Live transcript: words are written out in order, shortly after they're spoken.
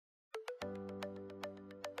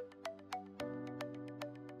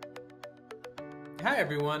Hi,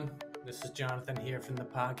 everyone. This is Jonathan here from the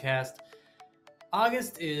podcast.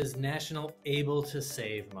 August is National Able to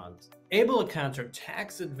Save Month. Able accounts are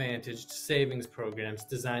tax-advantaged savings programs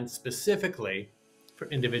designed specifically for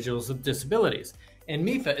individuals with disabilities. And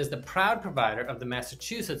MEFA is the proud provider of the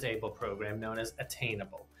Massachusetts Able program known as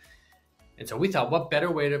Attainable. And so we thought, what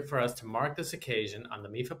better way for us to mark this occasion on the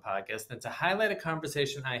MEFA podcast than to highlight a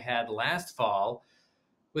conversation I had last fall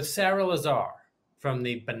with Sarah Lazare from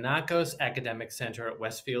the Banacos Academic Center at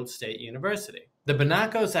Westfield State University. The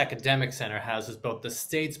Banacos Academic Center houses both the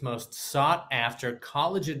state's most sought-after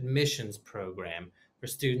college admissions program for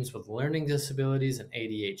students with learning disabilities and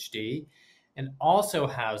ADHD, and also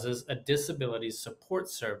houses a disability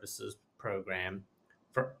support services program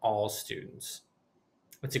for all students.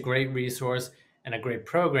 It's a great resource and a great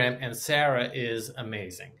program, and Sarah is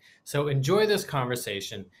amazing. So enjoy this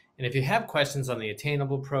conversation, and if you have questions on the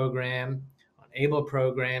Attainable program, on ABLE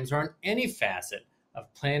programs, or on any facet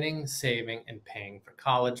of planning, saving, and paying for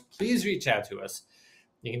college, please reach out to us.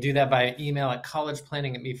 You can do that via email at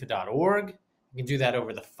collegeplanning@mefa.org. You can do that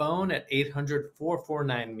over the phone at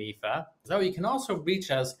 800-449-MEFA. So you can also reach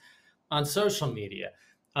us on social media,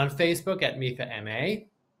 on Facebook at MEFA-MA,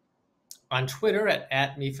 on Twitter at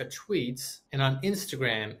 @MEFA-tweets, and on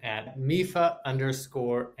Instagram at MEFA_MA.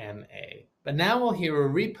 But now we'll hear a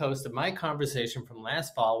repost of my conversation from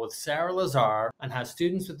last fall with Sarah Lazare on how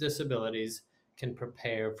students with disabilities can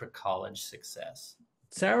prepare for college success.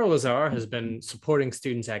 Sarah Lazare has been supporting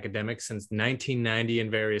students' academics since 1990 in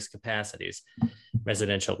various capacities: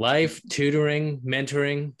 residential life, tutoring,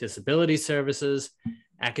 mentoring, disability services,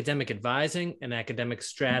 academic advising, and academic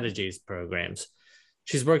strategies programs.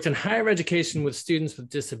 She's worked in higher education with students with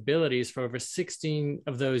disabilities for over 16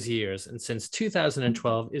 of those years, and since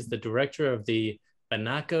 2012 is the director of the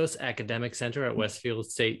Banacos Academic Center at Westfield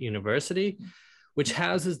State University, which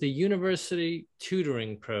houses the University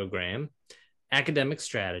Tutoring Program, Academic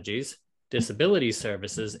Strategies, Disability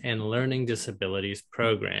Services, and Learning Disabilities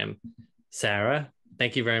Program. Sarah,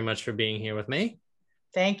 thank you very much for being here with me.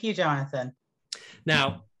 Thank you, Jonathan.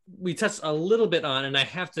 Now, we touched a little bit on, and I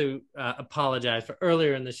have to apologize for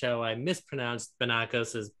earlier in the show, I mispronounced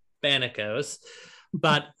Banacos as Banacos,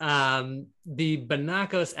 but the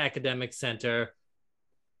Banacos Academic Center,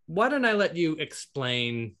 why don't I let you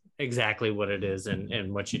explain exactly what it is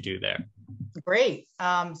and what you do there? Great.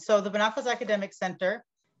 So the Banacos Academic Center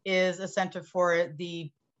is a center for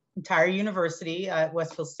the entire university at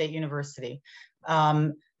Westfield State University.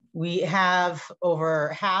 We have over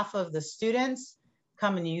half of the students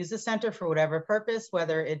come and use the center for whatever purpose,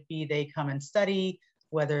 whether it be they come and study,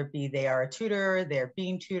 whether it be they are a tutor, they're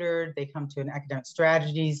being tutored, they come to an academic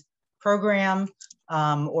strategies program,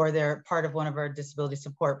 or they're part of one of our disability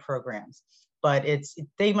support programs. But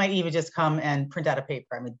they might even just come and print out a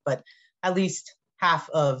paper. But at least half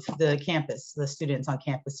of the campus, the students on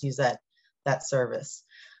campus, use that service.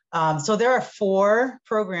 So there are 4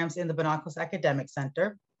 programs in the Banacos Academic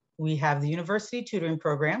Center. We have the University Tutoring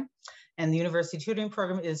Program, and the University Tutoring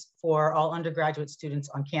Program is for all undergraduate students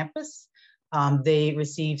on campus. They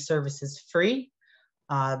receive services free.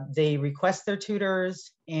 They request their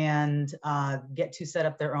tutors and get to set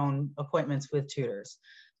up their own appointments with tutors.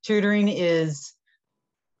 Tutoring is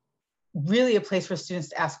really a place for students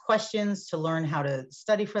to ask questions, to learn how to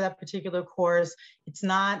study for that particular course. It's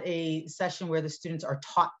not a session where the students are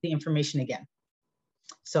taught the information again.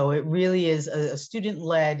 So it really is a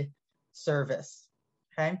student-led service,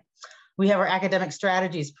 okay? We have our Academic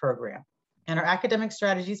Strategies program, and our Academic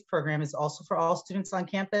Strategies program is also for all students on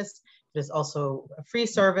campus. It is also a free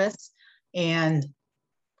service, and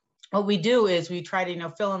what we do is we try to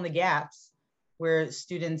fill in the gaps where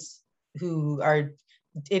students who are,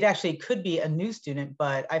 it actually could be a new student,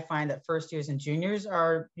 but I find that first years and juniors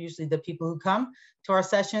are usually the people who come to our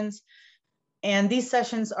sessions. And these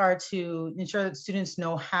sessions are to ensure that students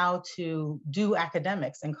know how to do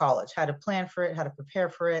academics in college, how to plan for it, how to prepare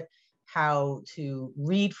for it, how to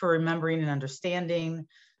read for remembering and understanding,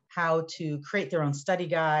 how to create their own study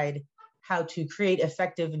guide, how to create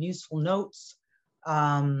effective and useful notes,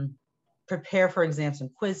 prepare for exams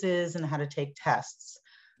and quizzes, and how to take tests,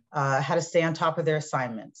 how to stay on top of their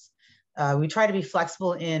assignments. We try to be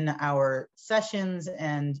flexible in our sessions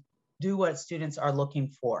and do what students are looking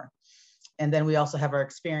for. And then we also have our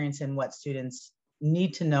experience in what students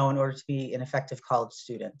need to know in order to be an effective college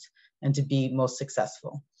student and to be most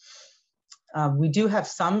successful. We do have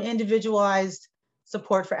some individualized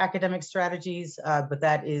support for academic strategies, but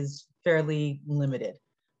that is fairly limited.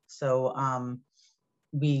 So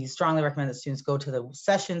we strongly recommend that students go to the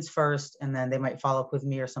sessions first, and then they might follow up with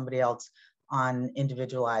me or somebody else on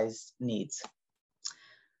individualized needs.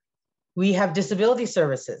 We have disability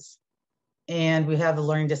services, and we have the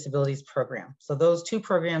Learning Disabilities program. So those two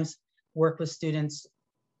programs work with students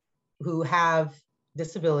who have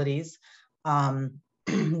disabilities.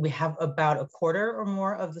 We have about a quarter or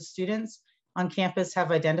more of the students on campus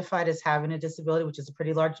have identified as having a disability, which is a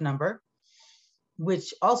pretty large number,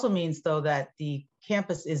 which also means, though, that the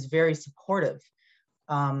campus is very supportive.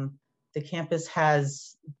 The campus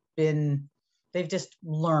has been, they've just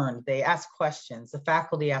learned, they ask questions, the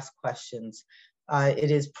faculty ask questions.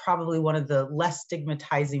 It is probably one of the less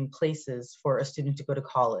stigmatizing places for a student to go to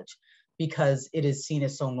college because it is seen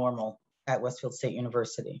as so normal at Westfield State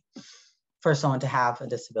University for someone to have a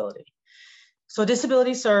disability. So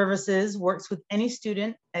Disability Services works with any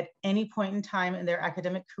student at any point in time in their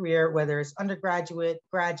academic career, whether it's undergraduate,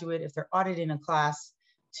 graduate, if they're auditing a class,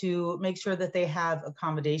 to make sure that they have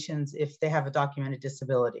accommodations if they have a documented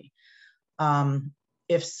disability.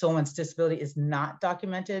 If someone's disability is not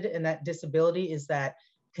documented, and that disability is that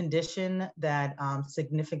condition that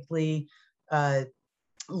significantly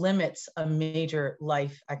limits a major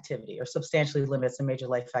life activity or substantially limits a major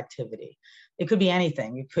life activity. It could be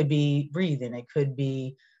anything. It could be breathing. It could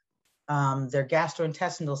be their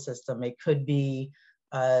gastrointestinal system. It could be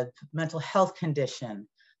a mental health condition.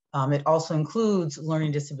 It also includes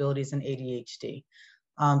learning disabilities and ADHD.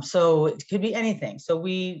 So it could be anything. So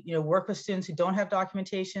we work with students who don't have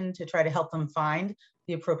documentation to try to help them find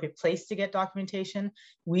the appropriate place to get documentation.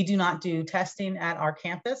 We do not do testing at our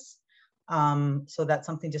campus. So that's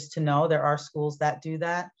something just to know. There are schools that do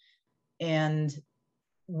that. And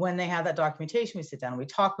when they have that documentation, we sit down and we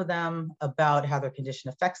talk with them about how their condition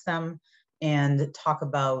affects them and talk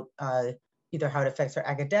about either how it affects their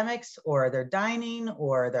academics or their dining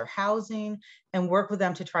or their housing, and work with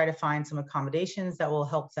them to try to find some accommodations that will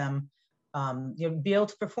help them be able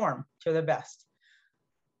to perform to their best.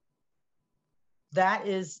 That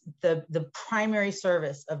is the primary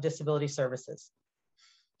service of Disability Services.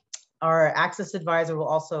 Our access advisor will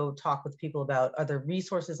also talk with people about other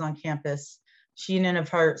resources on campus. She in and of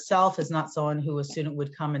herself is not someone who a student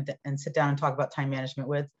would come and sit down and talk about time management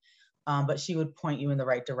with, but she would point you in the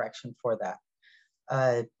right direction for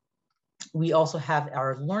that. We also have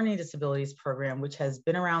our Learning Disabilities program, which has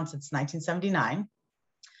been around since 1979.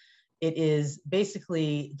 It is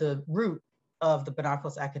basically the root of the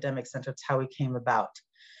Banacos Academic Center. It's how we came about.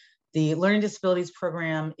 The Learning Disabilities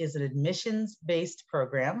program is an admissions-based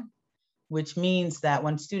program, which means that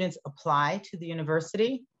when students apply to the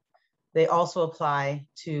university, they also apply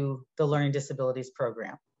to the Learning Disabilities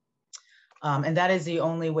program. And that is the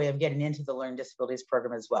only way of getting into the Learning Disabilities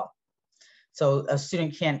program as well. So a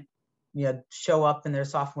student can't show up in their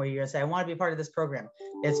sophomore year and say, I want to be part of this program.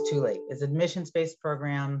 It's too late. It's an admissions-based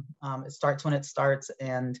program. It starts when it starts,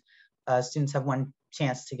 and students have one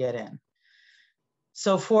chance to get in.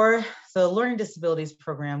 So for the Learning Disabilities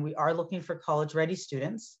program, we are looking for college-ready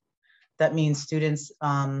students. That means students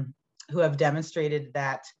who have demonstrated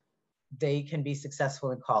that they can be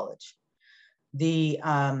successful in college. The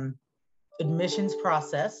admissions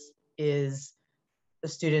process is the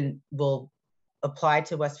student will apply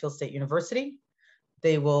to Westfield State University.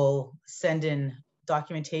 They will send in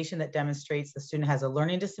documentation that demonstrates the student has a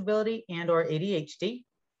learning disability and or ADHD.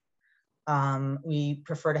 We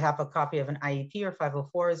prefer to have a copy of an IEP or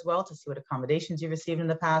 504 as well to see what accommodations you've received in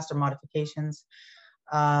the past or modifications.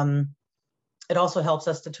 It also helps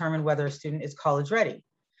us determine whether a student is college ready.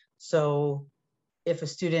 So if a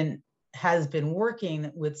student has been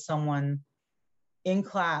working with someone in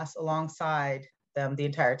class alongside them the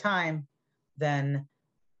entire time, then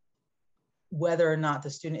whether or not the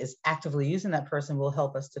student is actively using that person will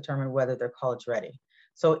help us determine whether they're college ready.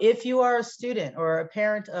 So if you are a student or a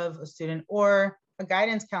parent of a student or a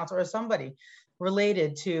guidance counselor or somebody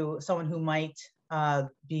related to someone who might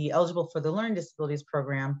be eligible for the Learning Disabilities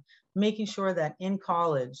program, making sure that in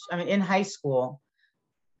high school,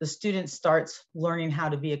 the student starts learning how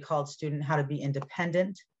to be a college student, how to be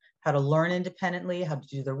independent, how to learn independently, how to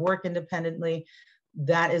do their work independently.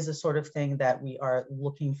 That is the sort of thing that we are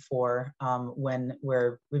looking for when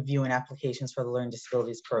we're reviewing applications for the Learning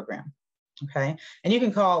Disabilities program, okay? And you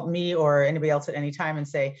can call me or anybody else at any time and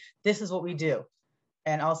say, this is what we do.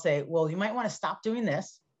 And I'll say, well, you might want to stop doing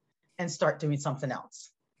this and start doing something else.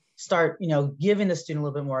 Start, giving the student a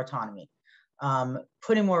little bit more autonomy,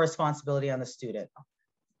 putting more responsibility on the student,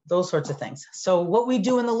 those sorts of things. So what we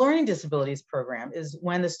do in the Learning Disabilities program is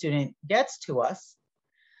when the student gets to us,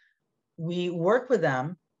 we work with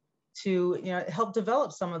them to help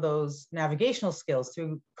develop some of those navigational skills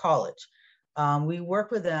through college. We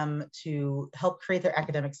work with them to help create their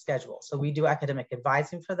academic schedule. So we do academic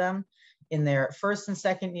advising for them. In their first and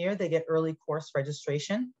second year, they get early course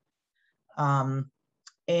registration.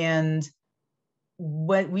 And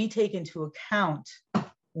what we take into account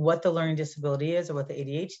what the learning disability is or what the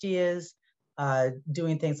ADHD is,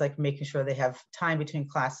 doing things like making sure they have time between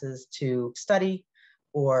classes to study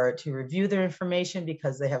or to review their information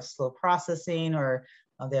because they have slow processing or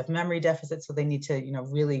they have memory deficits, so they need to,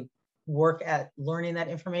 really work at learning that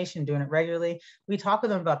information, doing it regularly. We talk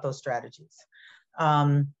with them about those strategies.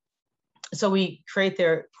 So we create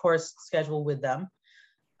their course schedule with them.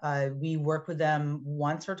 We work with them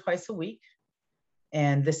once or twice a week.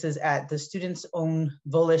 And this is at the student's own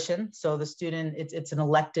volition. So the student, it's an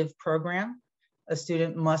elective program. A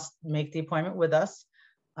student must make the appointment with us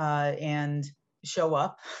and show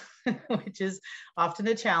up, which is often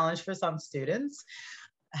a challenge for some students.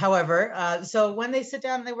 However, so when they sit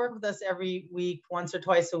down and they work with us every week, once or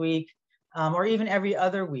twice a week, or even every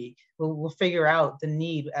other week, we'll figure out the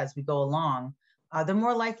need as we go along. They're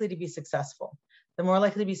more likely to be successful. They're more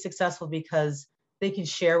likely to be successful because they can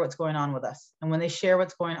share what's going on with us. And when they share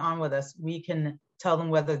what's going on with us, we can tell them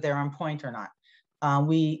whether they're on point or not.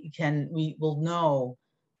 We will know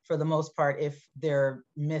for the most part if they're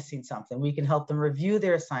missing something. We can help them review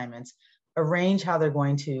their assignments, arrange how they're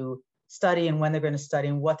going to study and when they're going to study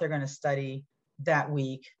and what they're going to study that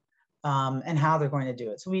week, and how they're going to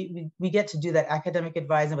do it. So we get to do that academic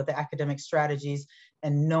advising about the academic strategies,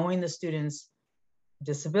 and knowing the students'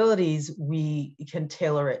 disabilities, we can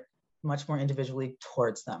tailor it much more individually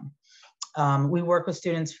towards them. We work with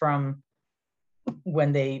students from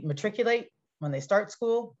when they matriculate, when they start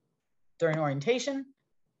school, during orientation,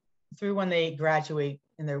 through when they graduate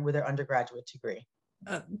with their undergraduate degree.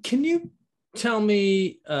 Can you tell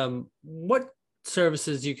me what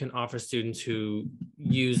services you can offer students who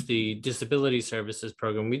use the disability services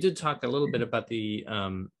program? We did talk a little bit about the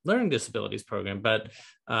learning disabilities program, but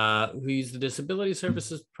who use the disability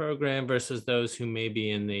services program versus those who may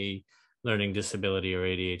be in the learning disability or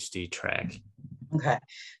ADHD track? Okay,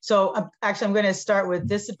 so actually I'm going to start with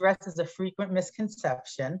this addresses a frequent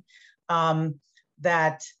misconception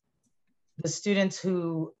that the students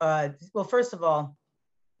who, well, first of all,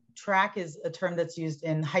 track is a term that's used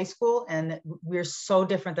in high school, and we're so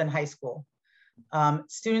different than high school.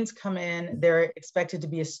 Students come in, they're expected to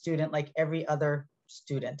be a student like every other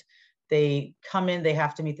student. They come in, they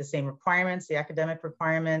have to meet the same requirements, the academic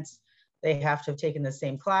requirements. They have to have taken the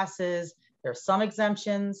same classes. There are some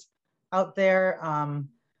exemptions out there,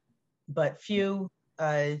 but few.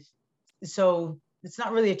 So it's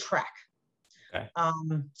not really a track. Okay.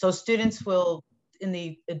 So students will, in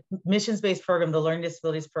the admissions-based program, the learning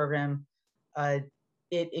disabilities program,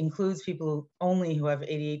 it includes people only who have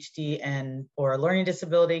ADHD or a learning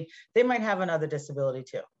disability. They might have another disability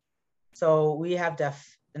too. So we have deaf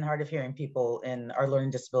and hard of hearing people in our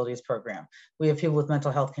learning disabilities program. We have people with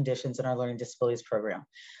mental health conditions in our learning disabilities program.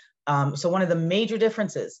 So one of the major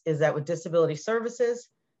differences is that with disability services,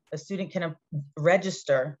 a student can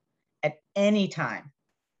register at any time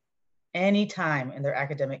in their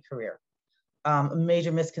academic career. A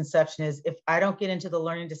major misconception is if I don't get into the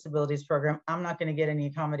learning disabilities program, I'm not going to get any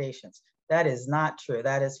accommodations. That is not true.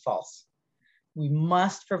 That is false. We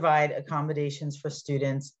must provide accommodations for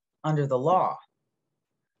students under the law.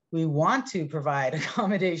 We want to provide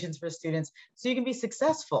accommodations for students so you can be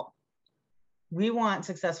successful. We want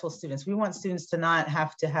successful students. We want students to not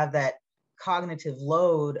have to have that cognitive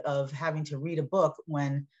load of having to read a book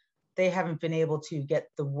when they haven't been able to get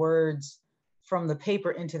the words from the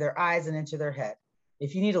paper into their eyes and into their head.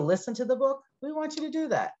 If you need to listen to the book, we want you to do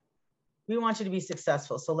that. We want you to be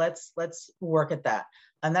successful. So let's work at that.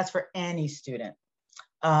 And that's for any student.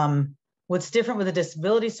 What's different with the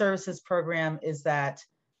disability services program is that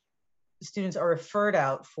students are referred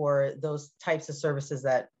out for those types of services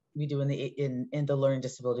that we do in the learning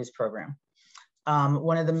disabilities program.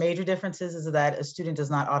 One of the major differences is that a student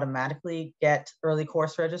does not automatically get early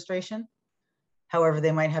course registration. However,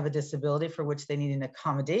 they might have a disability for which they need an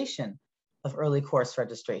accommodation of early course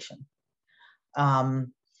registration.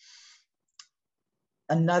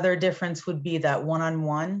 Another difference would be that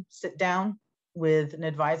one-on-one sit down with an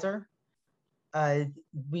advisor.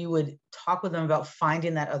 We would talk with them about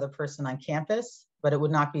finding that other person on campus, but it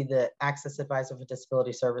would not be the access advisor for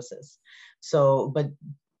disability services. So,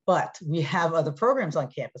 but we have other programs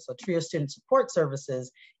on campus. So TRIO Student Support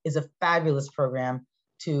Services is a fabulous program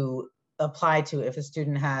to apply to if a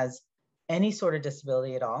student has any sort of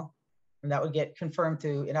disability at all. And that would get confirmed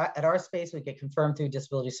through, at our space, we get confirmed through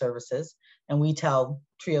disability services. And we tell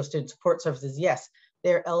TRIO Student Support Services, yes,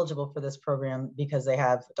 they're eligible for this program because they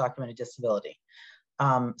have a documented disability.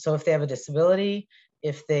 So if they have a disability,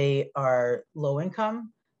 if they are low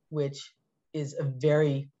income, which is a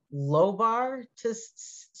very low bar,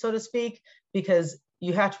 so to speak, because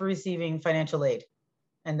you have to be receiving financial aid.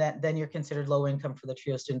 And then you're considered low income for the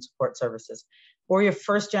TRIO student support services. Or your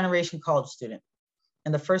first generation college student.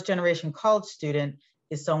 And the first generation college student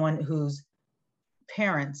is someone whose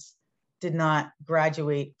parents did not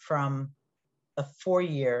graduate from a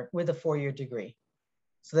 4-year degree.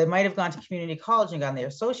 So they might have gone to community college and gotten their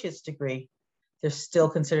associate's degree. They're still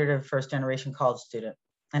considered a first generation college student.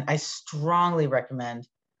 And I strongly recommend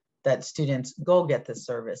that students go get this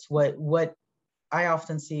service. What I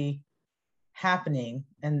often see happening,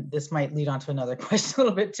 and this might lead on to another question a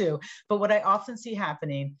little bit too, but what I often see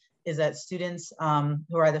happening is that students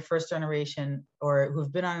who are either first generation or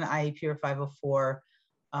who've been on an IEP or 504,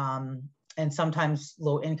 and sometimes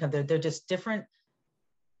low income, they're just different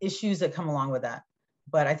issues that come along with that.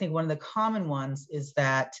 But I think one of the common ones is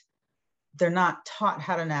that they're not taught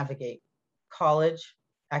how to navigate college,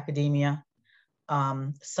 academia.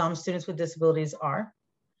 Some students with disabilities are.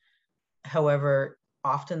 However,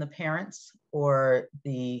 often the parents or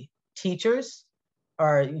the teachers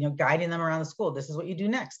are guiding them around the school. This is what you do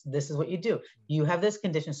next. This is what you do. You have this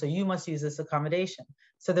condition, so you must use this accommodation.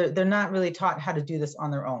 So they're not really taught how to do this on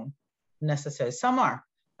their own necessarily. Some are.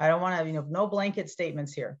 I don't want to, no blanket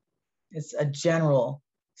statements here. It's a general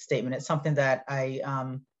statement. It's something that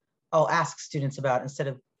I'll ask students about instead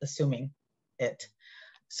of assuming it.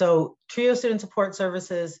 So TRIO Student Support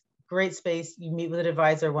Services, great space. You meet with an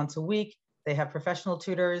advisor once a week. They have professional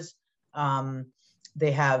tutors.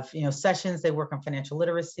 They have sessions. They work on financial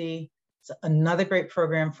literacy. It's another great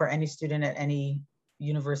program for any student at any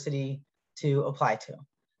university to apply to.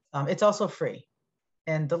 It's also free.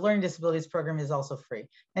 And the Learning Disabilities program is also free.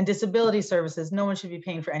 And disability services, no one should be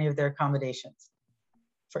paying for any of their accommodations,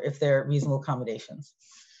 if they're reasonable accommodations.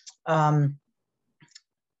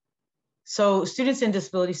 So students in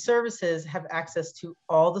disability services have access to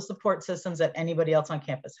all the support systems that anybody else on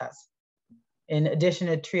campus has. In addition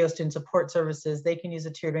to TRIO Student Support Services, they can use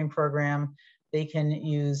a tutoring program. They can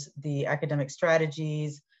use the academic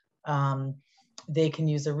strategies. They can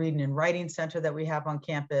use a reading and writing center that we have on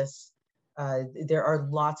campus. There are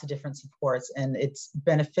lots of different supports, and it's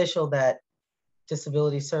beneficial that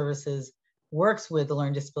Disability Services works with the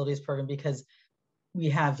Learning Disabilities program because we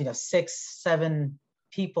have 6-7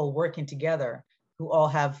 people working together who all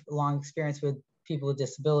have long experience with people with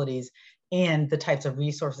disabilities and the types of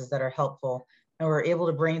resources that are helpful. And we're able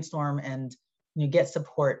to brainstorm and get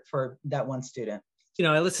support for that one student.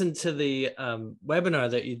 I listened to the webinar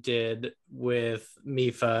that you did with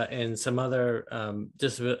MEFA and some other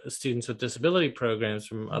students with disability programs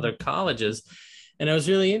from other colleges. And I was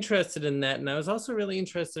really interested in that. And I was also really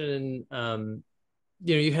interested in,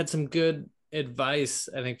 you had some good advice,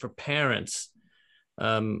 I think, for parents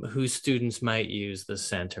whose students might use the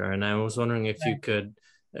center. And I was wondering if you could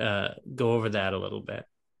go over that a little bit.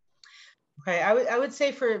 Okay, I would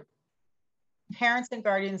say for parents and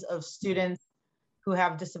guardians of students who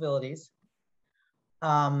have disabilities,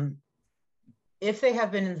 if they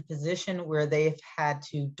have been in the position where they've had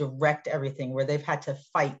to direct everything, where they've had to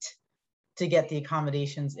fight to get the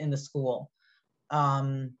accommodations in the school,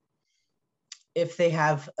 if they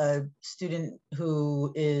have a student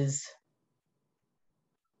who is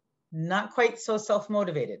not quite so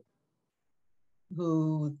self-motivated,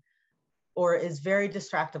 or is very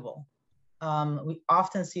distractible. We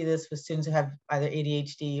often see this with students who have either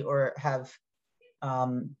ADHD or have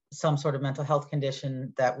some sort of mental health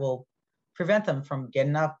condition that will prevent them from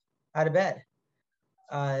getting up out of bed.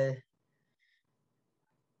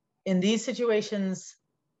 In these situations,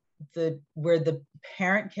 where the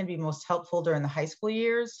parent can be most helpful during the high school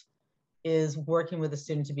years is working with the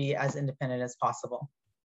student to be as independent as possible.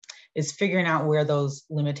 Is figuring out where those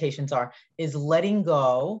limitations are, is letting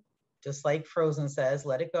go, just like Frozen says,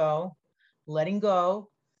 let it go, letting go,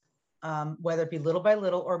 whether it be little by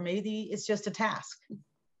little, or maybe it's just a task.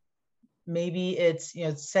 Maybe it's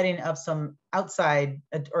setting up some outside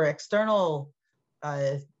or external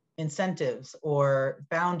incentives or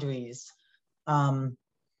boundaries, but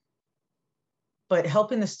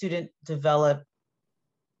helping the student develop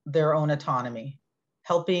their own autonomy,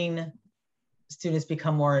 helping students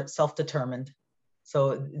become more self-determined.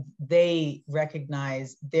 So they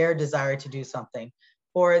recognize their desire to do something,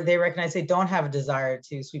 or they recognize they don't have a desire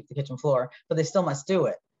to sweep the kitchen floor, but they still must do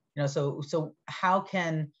it. So how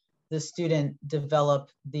can the student develop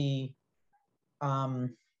the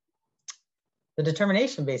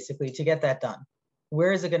determination basically to get that done?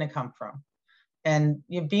 Where is it going to come from? And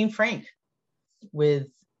being frank with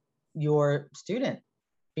your student,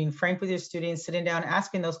 sitting down,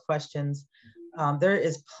 asking those questions. There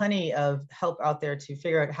is plenty of help out there to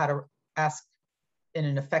figure out how to ask in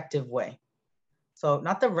an effective way. So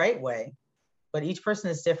not the right way, but each person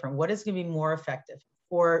is different. What is going to be more effective?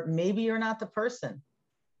 Or maybe you're not the person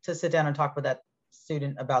to sit down and talk with that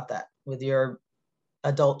student about that with your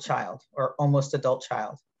adult child or almost adult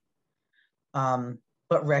child.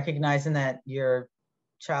 But recognizing that your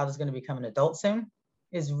child is going to become an adult soon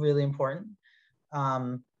is really important.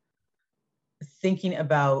 Thinking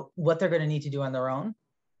about what they're going to need to do on their own.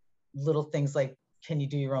 Little things like, can you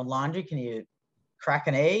do your own laundry? Can you crack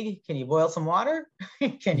an egg? Can you boil some water?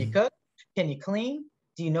 Can you cook? Can you clean?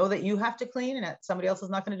 Do you know that you have to clean and that somebody else is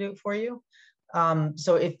not going to do it for you?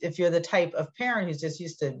 So if you're the type of parent who's just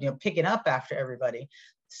used to, picking up after everybody,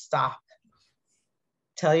 stop.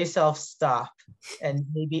 Tell yourself stop, and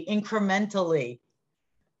maybe incrementally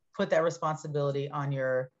put that responsibility on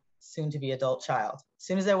your soon-to-be adult child. As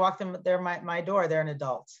soon as I walk them there, my door, they're an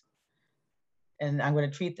adult. And I'm going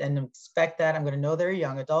to treat and expect that. I'm going to know they're a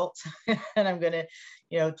young adult, and I'm going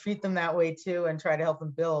to, treat them that way too, and try to help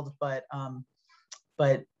them build. But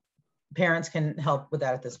parents can help with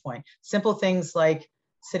that at this point. Simple things like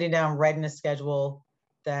sitting down, writing a schedule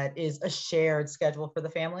that is a shared schedule for the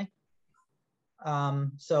family.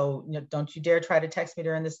 So don't you dare try to text me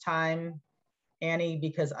during this time, Annie,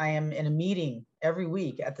 because I am in a meeting every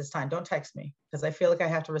week at this time. Don't text me because I feel like I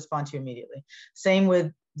have to respond to you immediately. Same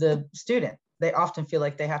with the student. They often feel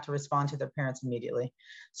like they have to respond to their parents immediately.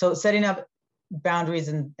 So setting up boundaries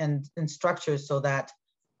and structures so that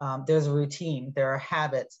there's a routine, there are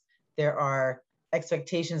habits, there are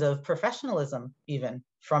expectations of professionalism even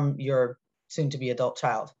from your soon-to-be adult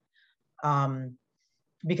child.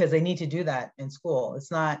 Because they need to do that in school.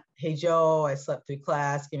 It's not, hey, Joe, I slept through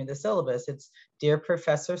class, give me the syllabus. It's, dear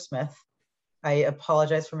Professor Smith, I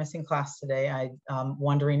apologize for missing class today. I'm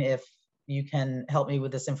wondering if you can help me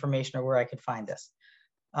with this information or where I could find this.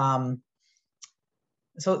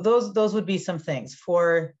 So those would be some things.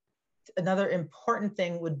 For another important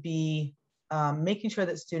thing would be making sure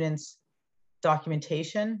that students'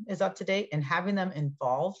 documentation is up to date and having them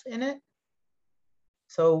involved in it.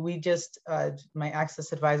 So we just, my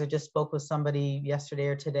access advisor just spoke with somebody yesterday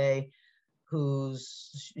or today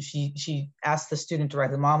she asked the student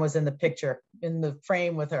directly. Mom was in the picture, in the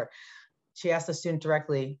frame with her. She asked the student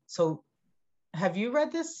directly, so have you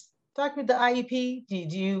read this document, the IEP?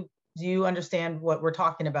 Do you understand what we're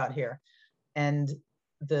talking about here? And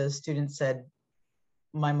the student said,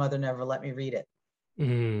 my mother never let me read it.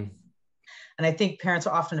 Mm. And I think parents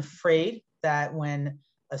are often afraid that when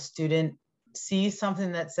a student sees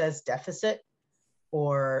something that says deficit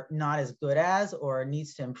or not as good as or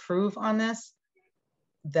needs to improve on this,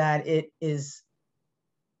 that it is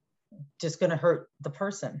just going to hurt the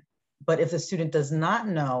person. But if the student does not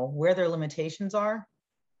know where their limitations are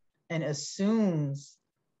and assumes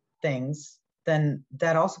things, then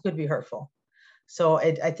that also could be hurtful. So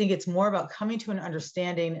I think it's more about coming to an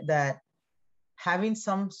understanding that having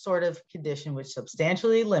some sort of condition which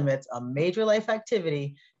substantially limits a major life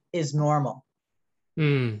activity is normal.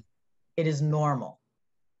 Mm. It is normal.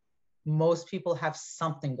 Most people have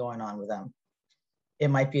something going on with them. It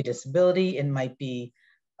might be a disability. It might be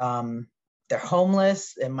they're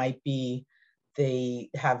homeless. It might be they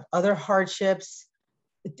have other hardships.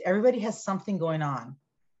 Everybody has something going on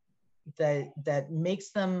that makes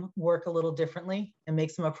them work a little differently and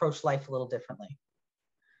makes them approach life a little differently.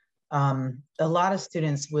 A lot of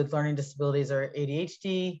students with learning disabilities or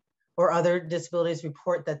ADHD or other disabilities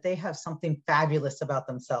report that they have something fabulous about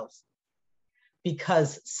themselves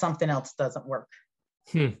because something else doesn't work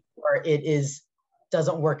or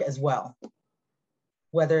doesn't work as well.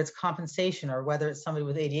 Whether it's compensation or whether it's somebody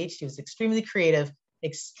with ADHD who's extremely creative,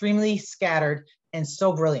 extremely scattered, and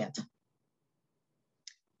so brilliant.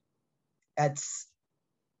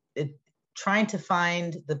 Trying to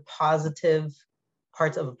find the positive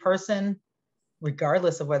parts of a person,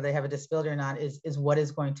 regardless of whether they have a disability or not, is what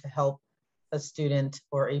is going to help a student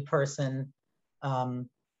or a person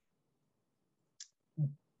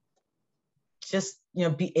just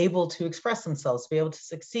be able to express themselves, be able to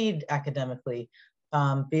succeed academically,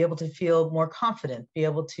 be able to feel more confident, be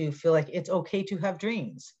able to feel like it's okay to have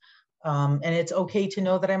dreams. And it's okay to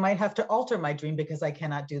know that I might have to alter my dream because I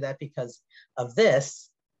cannot do that because of this.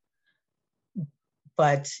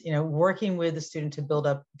 But working with the student to build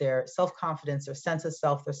up their self-confidence, their sense of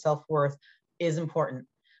self, their self-worth is important.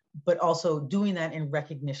 But also doing that in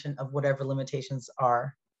recognition of whatever limitations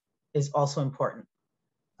are is also important.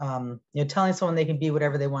 Telling someone they can be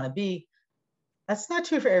whatever they want to be, that's not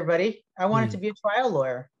true for everybody. I wanted to be a trial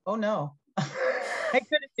lawyer. Oh no, I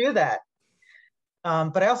couldn't do that.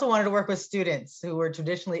 But I also wanted to work with students who were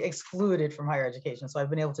traditionally excluded from higher education. So I've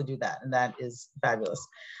been able to do that, and that is fabulous.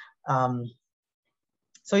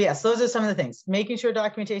 So yes, those are some of the things. Making sure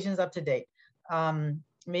documentation is up to date.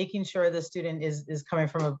 Making sure the student is coming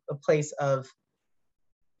from a place of,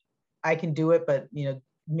 I can do it, but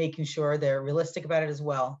making sure they're realistic about it as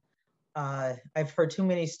well. I've heard too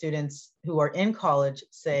many students who are in college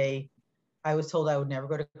say, I was told I would never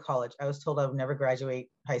go to college. I was told I would never graduate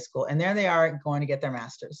high school. And there they are going to get their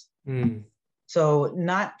master's. So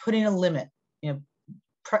not putting a limit,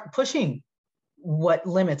 pushing what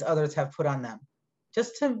limits others have put on them,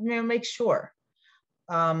 just to make sure.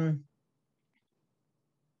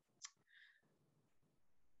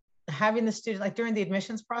 Having the student, like during the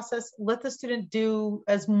admissions process, let the student do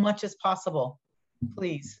as much as possible,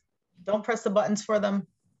 please. Don't press the buttons for them.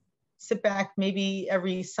 Sit back, maybe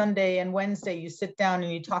every Sunday and Wednesday, you sit down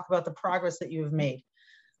and you talk about the progress that you have made.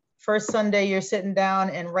 First Sunday, you're sitting down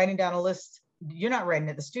and writing down a list. You're not writing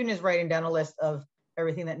it, the student is writing down a list of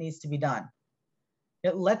everything that needs to be done.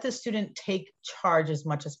 Let the student take charge as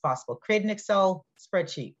much as possible. Create an Excel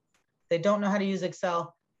spreadsheet. If they don't know how to use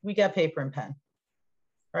Excel, we got paper and pen,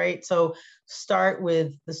 right? So start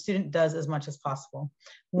with the student does as much as possible.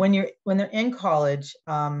 When they're in college,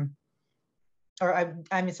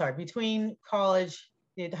 between college,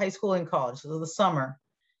 high school and college, so the summer,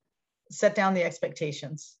 set down the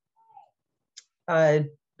expectations.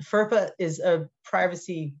 FERPA is a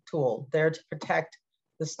privacy tool there to protect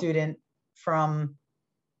the student from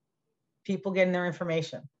people getting their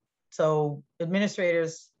information. So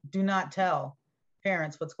administrators do not tell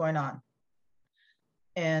parents what's going on.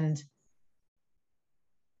 And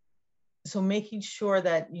so making sure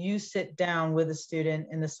that you sit down with a student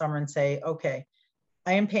in the summer and say, okay,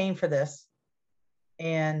 I am paying for this.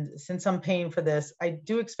 And since I'm paying for this, I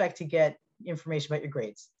do expect to get information about your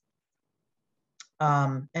grades.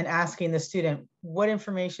 And asking the student, what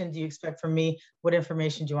information do you expect from me? What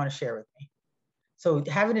information do you want to share with me? So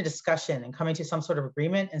having a discussion and coming to some sort of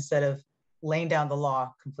agreement instead of laying down the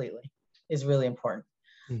law completely is really important.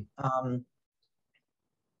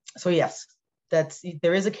 So yes,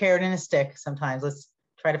 there is a carrot and a stick sometimes. Let's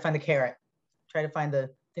try to find the carrot, try to find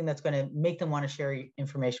the thing that's going to make them want to share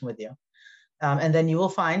information with you. And then you will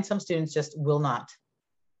find some students just will not.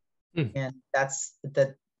 And that's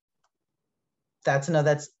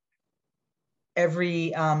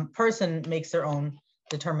every person makes their own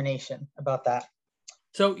determination about that.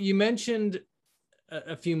 So you mentioned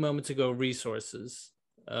a few moments ago resources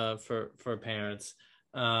for parents.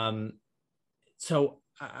 So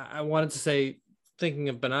I wanted to say, thinking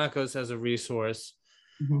of Banacos as a resource,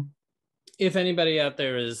 if anybody out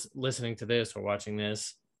there is listening to this or watching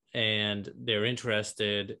this and they're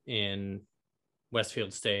interested in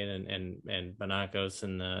Westfield State and Banacos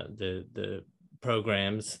and the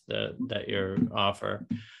programs that you offer,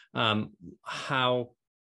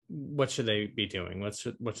 what should they be doing? What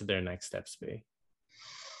should their next steps be?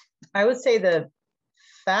 I would say the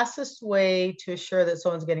fastest way to assure that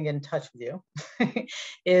someone's going to get in touch with you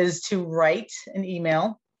is to write an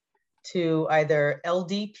email to either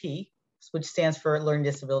LDP, which stands for Learning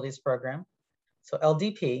Disabilities Program, so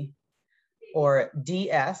LDP, or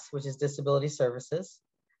DS, which is Disability Services,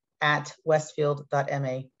 at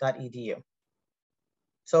westfield.ma.edu.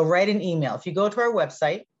 So write an email. If you go to our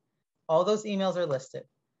website, all those emails are listed.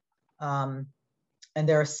 And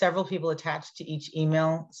there are several people attached to each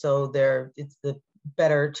email, so it's the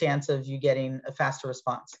better chance of you getting a faster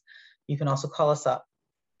response. You can also call us up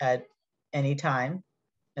at any time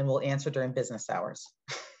and we'll answer during business hours.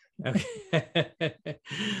 Okay.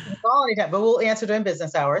 Call anytime, but we'll answer during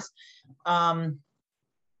business hours.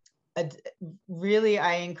 Really,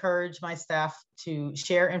 I encourage my staff to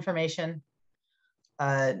share information.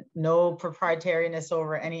 No proprietariness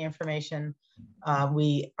over any information.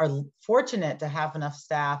 We are fortunate to have enough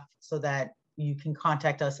staff so that you can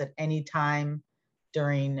contact us at any time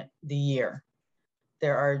during the year.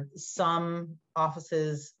 There are some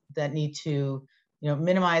offices that need to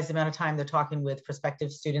minimize the amount of time they're talking with prospective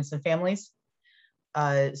students and families.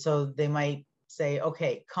 So they might say,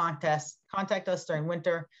 okay, contact us during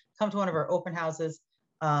winter, come to one of our open houses,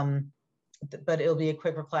 but it'll be a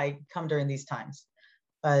quick reply, come during these times.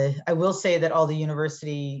 I will say that all the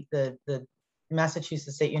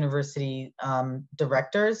Massachusetts State University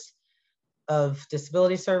directors of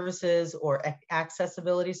disability services or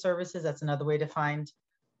accessibility services, that's another way to find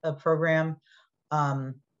a program,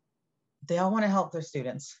 they all want to help their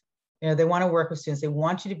students. They want to work with students. They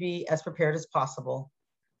want you to be as prepared as possible.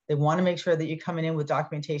 They want to make sure that you're coming in with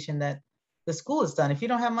documentation that the school has done. If you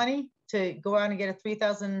don't have money to go out and get a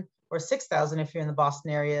 3,000 or 6,000 if you're in the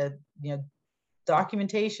Boston area,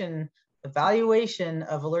 documentation, evaluation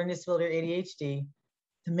of a learning disability or ADHD,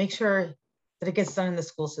 to make sure that it gets done in the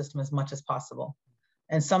school system as much as possible.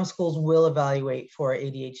 And some schools will evaluate for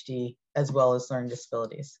ADHD as well as learning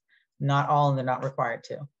disabilities. Not all, and they're not required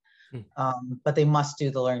to, but they must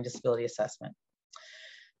do the learning disability assessment.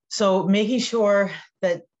 So making sure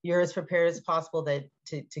that you're as prepared as possible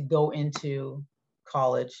to go into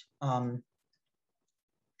college, and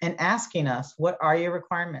asking us, what are your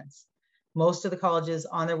requirements? Most of the colleges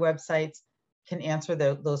on their websites can answer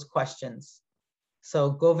those questions. So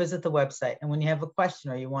go visit the website. And when you have a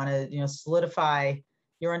question or you want to, solidify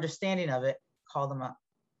your understanding of it, call them up.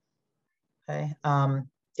 Okay.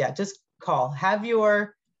 Just call. Have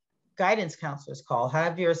your guidance counselors call.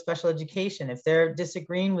 Have your special education. If they're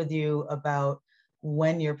disagreeing with you about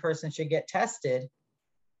when your person should get tested,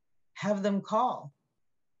 have them call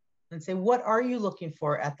and say, what are you looking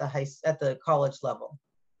for at the college level?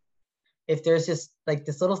 If there's just like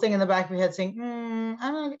this little thing in the back of your head saying,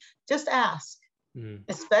 I don't know, just ask.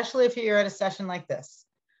 Especially if you're at a session like this,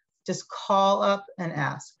 just call up and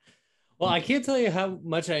ask. Well, I can't tell you how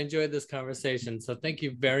much I enjoyed this conversation. So thank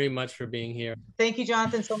you very much for being here. Thank you,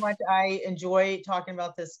 Jonathan, so much. I enjoy talking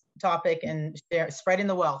about this topic and spreading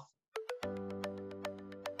the wealth.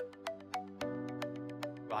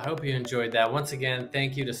 Well, I hope you enjoyed that. Once again,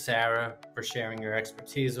 thank you to Sarah for sharing your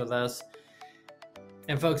expertise with us.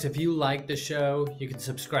 And folks, if you like the show, you can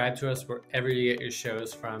subscribe to us wherever you get your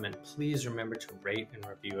shows from. And please remember to rate and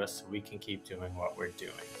review us so we can keep doing what we're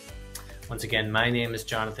doing. Once again, my name is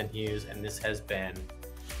Jonathan Hughes, and this has been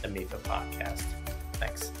the MEFA Podcast.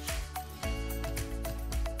 Thanks.